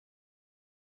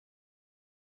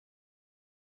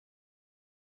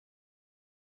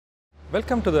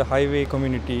Welcome to the Highway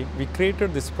community. We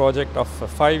created this project of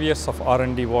 5 years of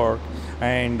R&D work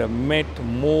and met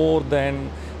more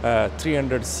than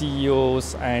 300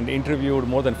 CEOs and interviewed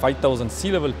more than 5,000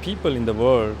 C-level people in the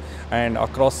world and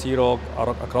across Europe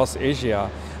or across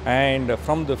Asia. And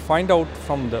from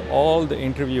all the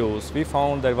interviews, we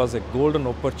found there was a golden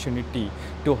opportunity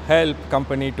to help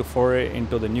company to foray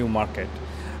into the new market.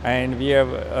 And we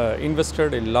have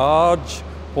invested a large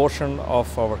portion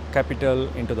of our capital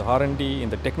into the R&D in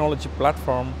the technology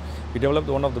platform. We developed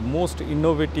one of the most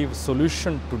innovative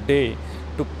solutions today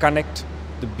to connect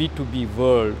the B2B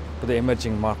world to the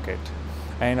emerging market.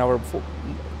 And our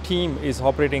team is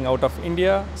operating out of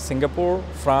India, Singapore,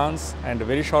 France, and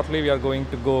very shortly we are going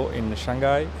to go in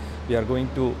Shanghai. We are going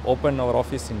to open our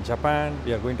office in Japan.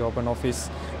 We are going to open office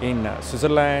in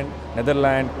Switzerland,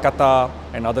 Netherlands, Qatar,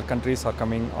 and other countries are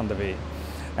coming on the way.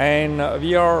 And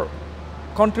we are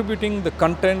contributing the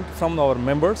content from our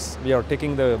members. We are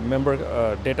taking the member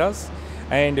data,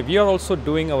 and we are also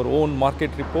doing our own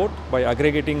market report by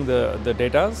aggregating the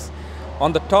data.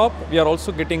 On the top, we are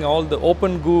also getting all the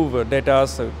OpenGov data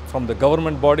from the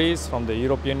government bodies, from the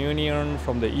European Union,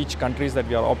 from each countries that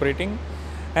we are operating.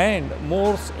 And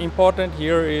most important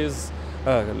here is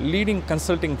leading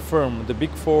consulting firm, the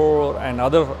Big Four and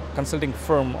other consulting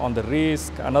firm on the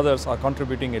risk and others are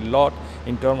contributing a lot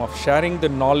in terms of sharing the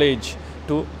knowledge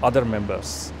to other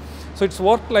members. So it's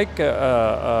worked like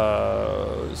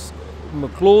a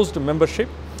closed membership,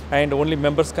 and only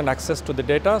members can access to the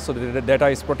data, so the data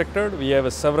is protected. We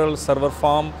have several server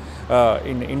farm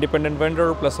in independent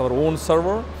vendor plus our own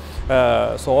server,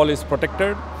 so all is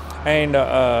protected, and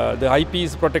the IP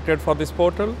is protected for this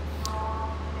portal.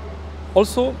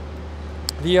 Also,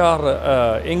 we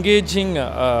are engaging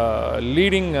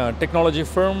leading technology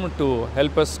firm to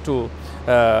help us to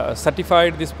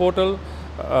certify this portal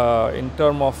in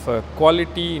terms of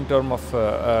quality, in terms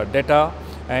of data,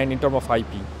 and in terms of IP.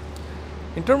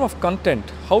 In terms of content,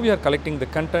 how we are collecting the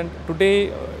content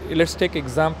today, let's take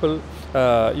example.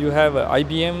 You have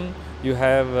IBM, you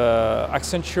have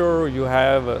Accenture, you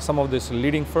have some of this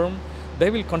leading firm. They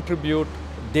will contribute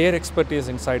their expertise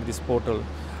inside this portal,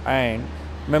 and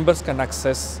members can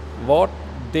access what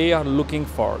they are looking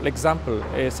for. For example,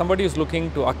 somebody is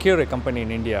looking to acquire a company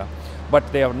in India,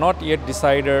 but they have not yet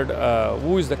decided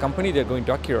who is the company they are going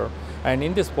to acquire. And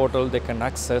in this portal, they can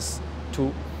access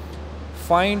to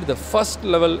find the first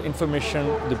level information,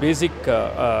 the basic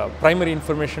primary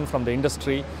information from the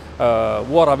industry,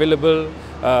 who are available,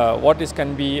 what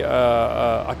can be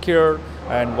acquired,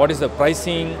 and what is the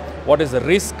pricing, what is the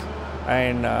risk.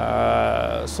 And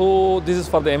so this is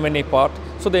for the M&A part.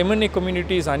 So the M&A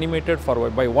community is animated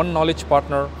by one knowledge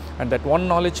partner, and that one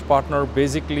knowledge partner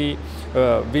basically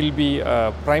will be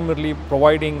primarily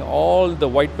providing all the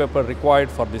white paper required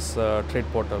for this trade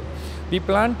portal. We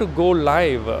plan to go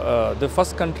live, the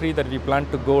first country that we plan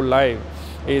to go live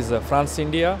is France,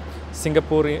 India,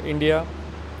 Singapore, India,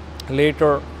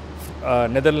 later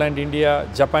Netherlands, India,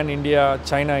 Japan, India,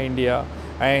 China, India.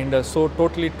 And so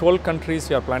totally 12 countries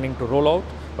we are planning to roll out,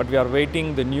 but we are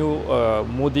waiting the new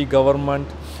Modi government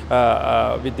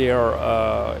with their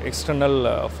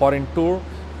external foreign tour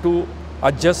to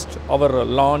adjust our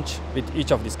launch with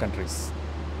each of these countries.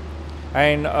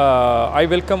 And I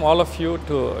welcome all of you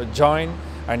to join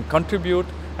and contribute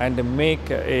and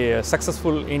make a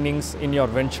successful innings in your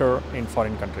venture in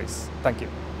foreign countries. Thank you.